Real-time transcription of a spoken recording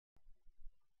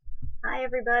Hi,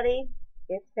 everybody.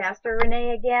 It's Pastor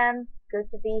Renee again. Good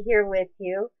to be here with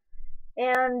you.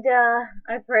 And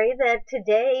I pray that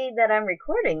today that I'm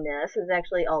recording this is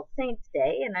actually All Saints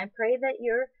Day, and I pray that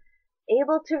you're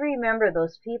able to remember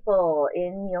those people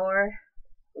in your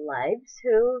lives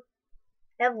who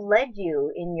have led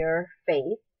you in your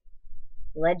faith,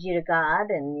 led you to God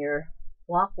and your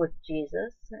walk with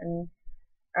Jesus, and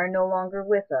are no longer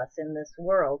with us in this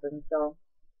world. And so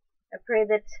I pray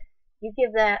that you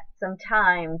give that some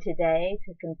time today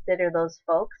to consider those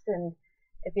folks. And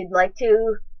if you'd like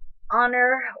to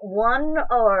honor one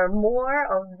or more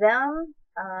of them,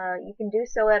 you can do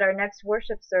so at our next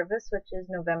worship service, which is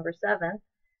November 7th.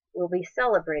 We'll be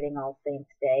celebrating All Saints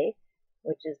Day,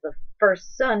 which is the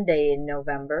first Sunday in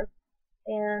November.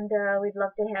 And we'd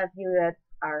love to have you at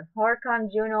our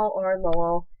Horicon, Juneau, or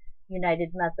Lowell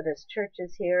United Methodist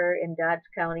churches here in Dodge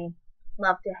County.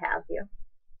 Love to have you.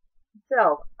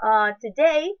 So,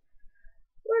 today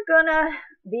we're gonna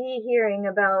be hearing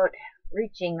about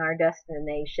reaching our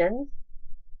destinations.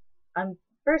 I'm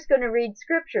first gonna read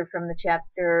scripture from the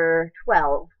chapter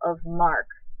 12 of Mark,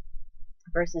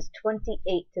 verses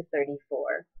 28 to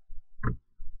 34.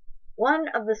 One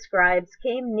of the scribes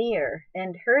came near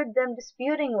and heard them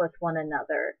disputing with one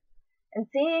another, and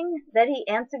seeing that he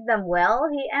answered them well,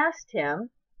 he asked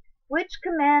him, "Which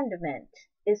commandment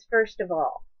is first of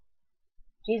all?"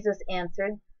 Jesus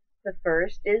answered, "The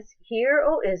first is, Hear,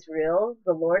 O Israel,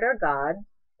 the Lord our God,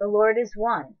 the Lord is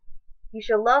one. You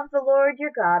shall love the Lord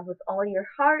your God with all your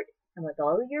heart, and with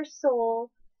all your soul,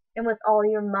 and with all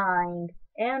your mind,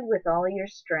 and with all your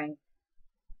strength.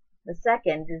 The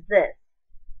second is this,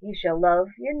 you shall love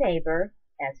your neighbor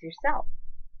as yourself.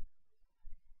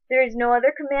 There is no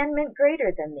other commandment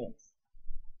greater than these."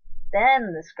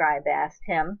 Then the scribe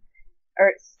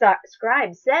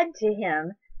said to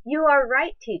him, "You are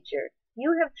right, teacher.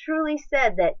 You have truly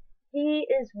said that He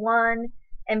is one,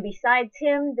 and besides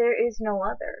Him there is no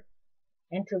other.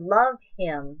 And to love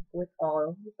Him with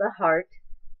all the heart,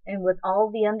 and with all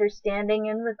the understanding,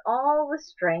 and with all the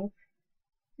strength,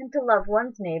 and to love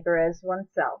one's neighbor as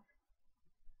oneself.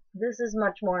 This is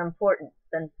much more important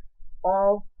than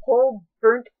all whole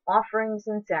burnt offerings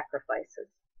and sacrifices."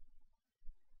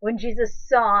 When Jesus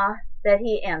saw that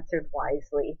he answered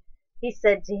wisely, he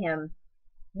said to him,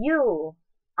 "You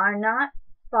are not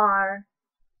far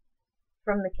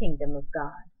from the kingdom of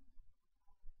God."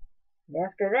 And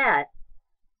after that,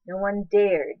 no one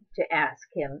dared to ask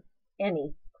him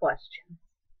any questions.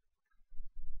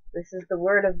 This is the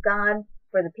word of God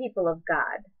for the people of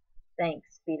God.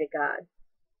 Thanks be to God.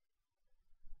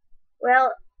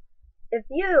 Well, if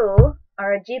you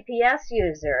are a GPS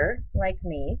user like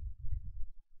me,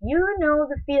 you know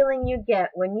the feeling you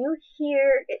get when you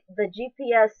hear the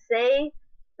GPS say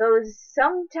those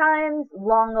sometimes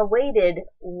long-awaited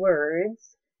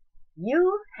words,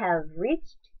 "You have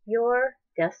reached your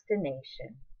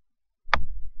destination."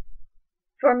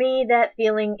 For me, that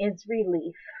feeling is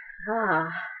relief.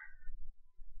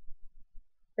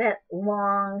 That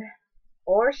long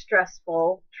or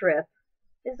stressful trip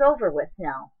is over with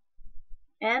now.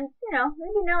 And,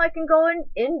 maybe now I can go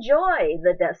and enjoy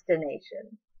the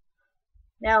destination.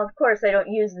 Now, of course, I don't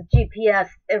use the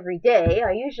GPS every day. I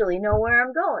usually know where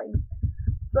I'm going.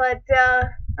 But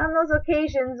on those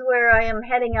occasions where I am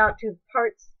heading out to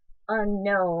parts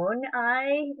unknown,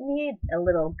 I need a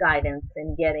little guidance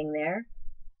in getting there.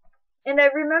 And I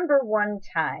remember one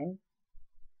time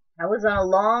I was on a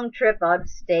long trip out of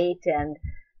state, and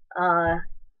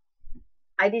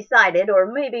I decided, or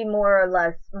maybe more or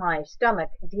less my stomach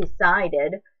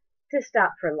decided, to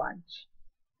stop for lunch.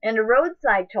 And a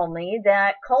roadside told me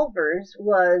that Culver's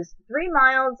was 3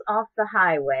 miles off the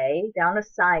highway down a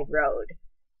side road.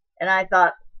 And I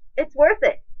thought, it's worth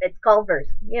it. It's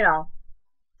Culver's,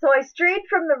 So I strayed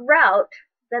from the route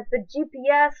that the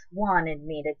GPS wanted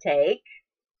me to take,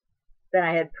 that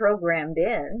I had programmed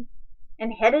in,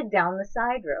 and headed down the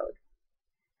side road.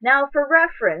 Now, for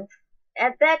reference,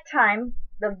 at that time,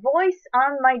 the voice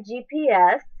on my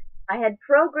GPS, I had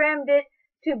programmed it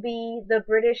to be the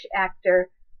British actor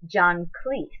John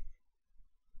Cleese.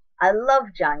 I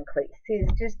love John Cleese.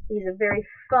 He's a very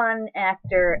fun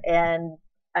actor, and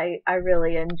I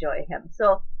really enjoy him.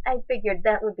 So I figured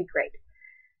that would be great.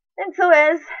 And so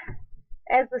as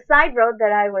the side road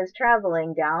that I was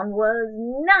traveling down was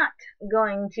not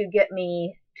going to get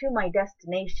me to my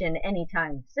destination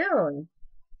anytime soon,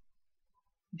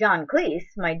 John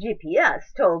Cleese, my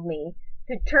GPS, told me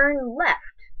to turn left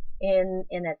in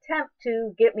an attempt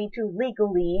to get me to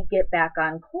legally get back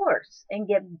on course and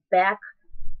get back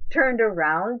turned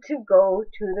around to go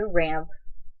to the ramp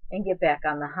and get back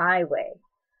on the highway.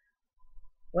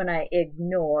 when I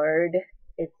ignored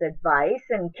its advice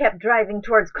and kept driving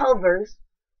towards Culver's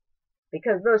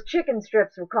because those chicken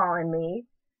strips were calling me.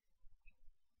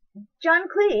 John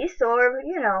Cleese, or,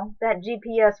 that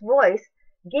GPS voice,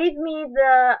 gave me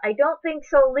the I don't think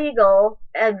so legal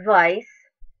advice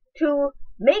to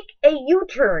make a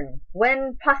U-turn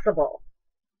when possible.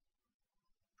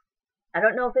 I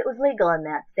don't know if it was legal in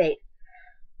that state.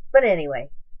 But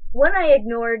anyway, when I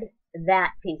ignored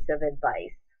that piece of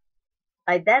advice,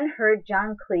 I then heard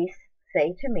John Cleese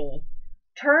say to me,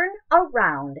 "Turn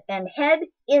around and head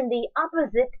in the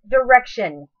opposite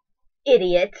direction,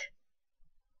 idiot."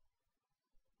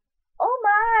 Oh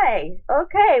my!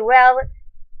 Okay, well,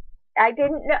 I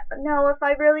didn't know if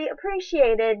I really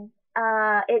appreciated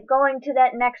it going to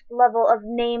that next level of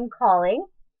name calling.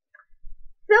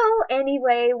 So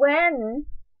anyway, when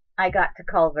I got to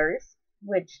Culver's,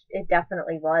 which it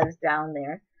definitely was down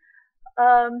there,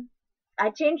 I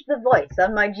changed the voice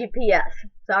on my GPS.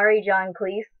 Sorry, John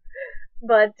Cleese.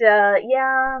 But,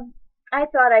 yeah, I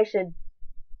thought I should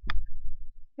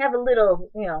have a little,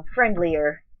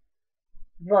 friendlier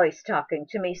voice talking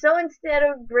to me. So instead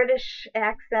of British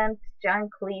accent, John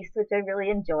Cleese, which I really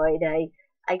enjoyed,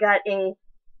 I got a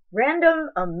random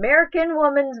American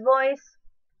woman's voice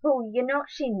who,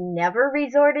 she never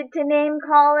resorted to name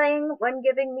calling when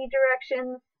giving me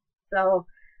directions. So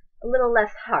a little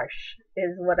less harsh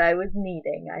is what I was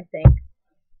needing, I think.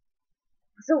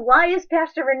 So why is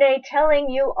Pastor Renee telling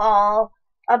you all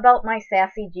about my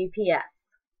sassy GPS?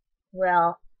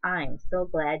 Well, I'm so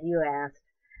glad you asked.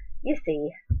 You see,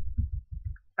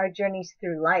 our journeys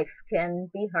through life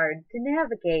can be hard to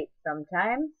navigate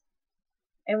sometimes,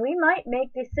 and we might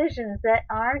make decisions that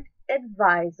aren't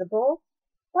advisable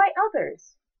by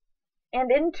others. And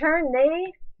in turn,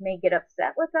 they may get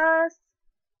upset with us.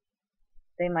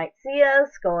 They might see us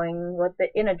going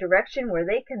in a direction where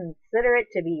they consider it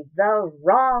to be the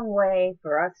wrong way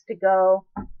for us to go.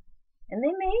 And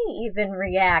they may even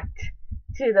react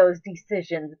to those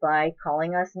decisions by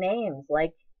calling us names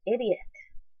like idiot.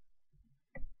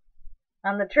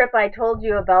 On the trip I told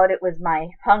you about, it was my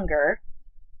hunger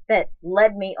that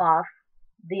led me off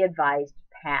the advised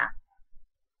path.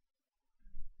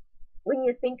 When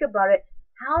you think about it,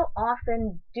 how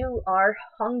often do our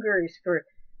hungers for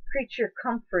creature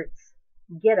comforts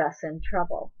get us in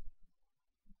trouble?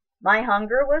 My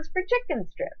hunger was for chicken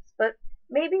strips, but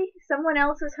maybe someone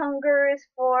else's hunger is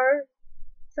for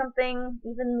something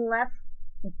even less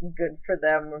good for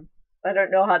them. I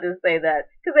don't know how to say that,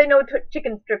 because I know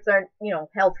chicken strips aren't,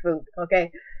 health food,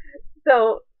 okay?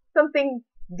 So something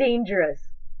dangerous,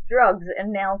 drugs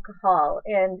and alcohol,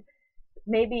 and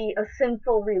maybe a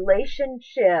sinful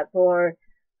relationship, or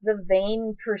the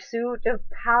vain pursuit of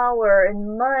power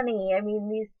and money. I mean,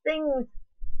 these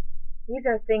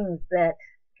are things that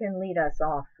can lead us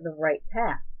off the right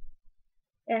path.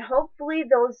 And hopefully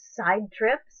those side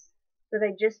trips that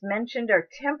I just mentioned are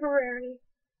temporary,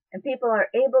 and people are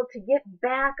able to get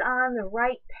back on the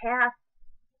right path.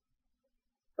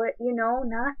 But,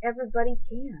 not everybody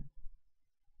can.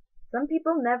 Some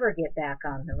people never get back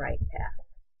on the right path.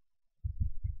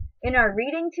 In our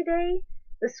reading today,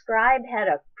 the scribe had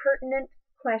a pertinent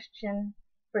question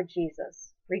for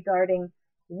Jesus regarding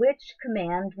which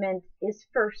commandment is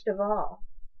first of all.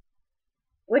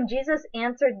 When Jesus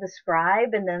answered the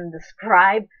scribe, and then the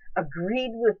scribe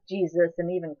agreed with Jesus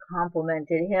and even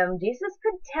complimented him, Jesus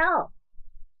could tell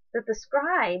that the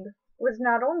scribe was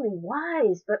not only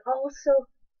wise, but also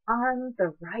on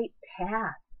the right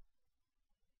path.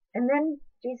 And then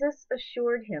Jesus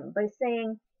assured him by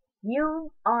saying,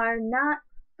 "You are not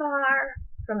far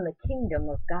from the kingdom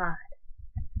of God."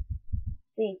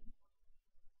 See,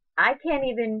 I can't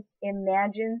even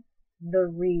imagine the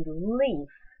relief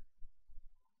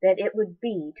that it would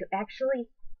be to actually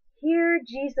hear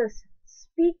Jesus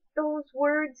speak those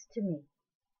words to me.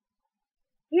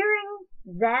 Hearing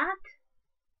that,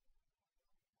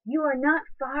 "You are not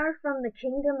far from the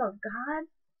kingdom of God,"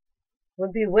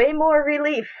 would be way more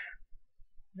relief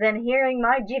than hearing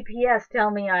my GPS tell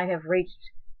me I have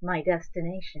reached my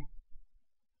destination.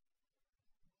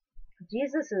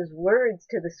 Jesus' words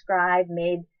to the scribe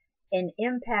made an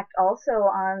impact also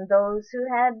on those who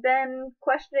had been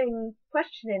questioning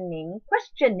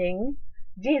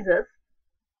Jesus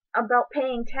about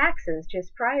paying taxes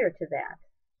just prior to that.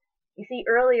 You see,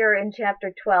 earlier in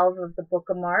chapter 12 of the book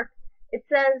of Mark, it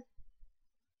says,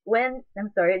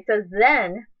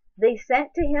 then they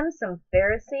sent to him some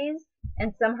Pharisees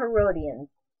and some Herodians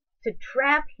to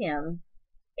trap him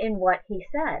in what he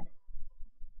said.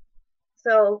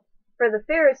 So, for the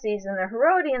Pharisees and the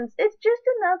Herodians, it's just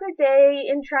another day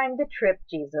in trying to trip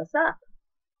Jesus up.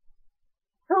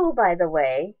 who, by the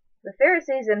way, the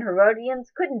Pharisees and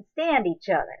Herodians couldn't stand each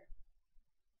other.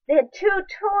 They had two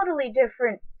totally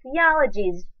different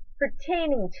theologies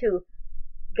pertaining to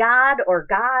God or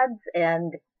gods,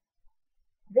 and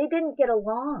they didn't get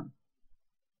along.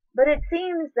 But it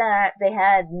seems that they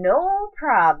had no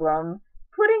problem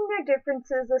putting their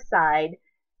differences aside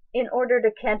in order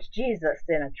to catch Jesus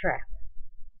in a trap.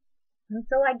 And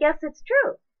so I guess it's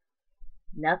true.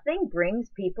 Nothing brings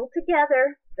people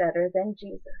together better than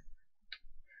Jesus.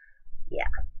 Yeah,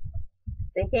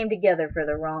 they came together for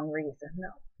the wrong reason,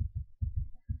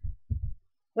 though.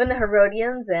 When the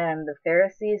Herodians and the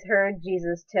Pharisees heard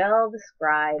Jesus tell the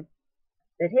scribe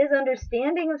that his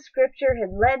understanding of Scripture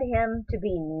had led him to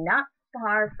be not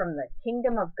far from the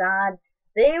kingdom of God,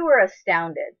 they were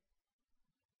astounded.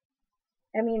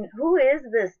 I mean, who is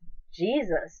this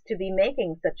Jesus to be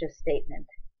making such a statement?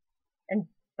 And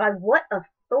by what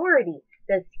authority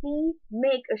does he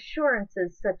make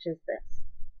assurances such as this?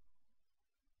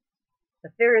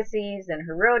 The Pharisees and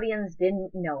Herodians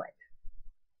didn't know it,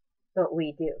 but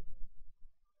we do.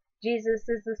 Jesus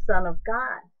is the Son of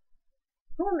God.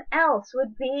 Whom else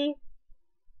would be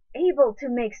able to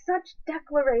make such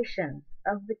declarations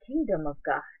of the kingdom of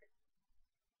God?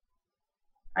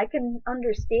 I can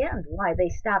understand why they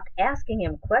stopped asking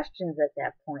him questions at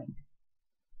that point.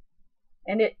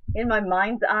 And in my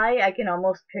mind's eye, I can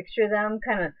almost picture them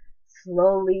kind of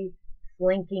slowly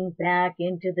slinking back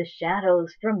into the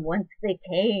shadows from whence they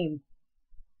came.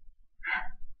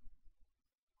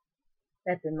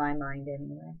 That's in my mind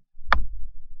anyway.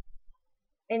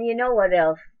 And you know what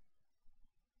else?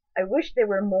 I wish there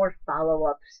were more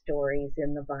follow-up stories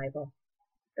in the Bible.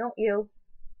 Don't you?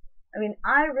 I mean,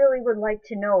 I really would like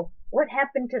to know what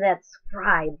happened to that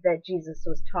scribe that Jesus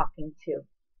was talking to.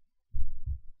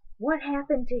 What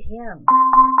happened to him?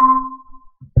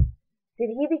 Did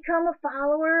he become a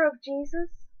follower of Jesus?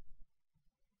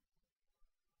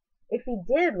 If he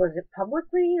did, was it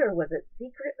publicly or was it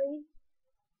secretly?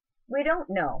 We don't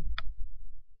know.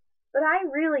 But I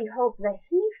really hope that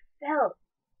he felt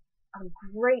a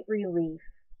great relief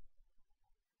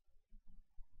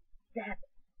that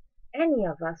any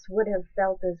of us would have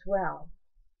felt as well,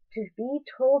 to be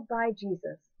told by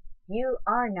Jesus, you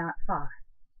are not far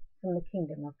from the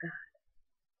kingdom of God.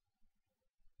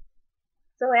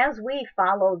 So as we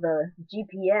follow the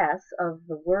GPS of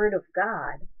the Word of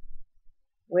God,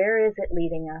 where is it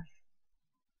leading us?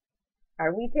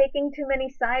 Are we taking too many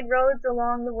side roads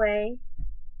along the way?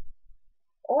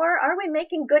 Or are we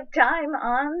making good time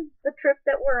on the trip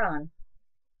that we're on?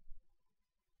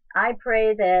 I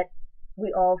pray that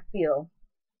we all feel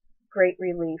great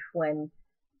relief when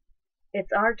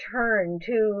it's our turn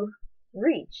to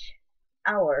reach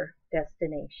our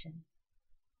destination.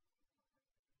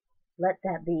 Let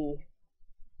that be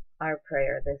our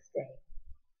prayer this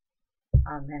day.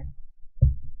 Amen.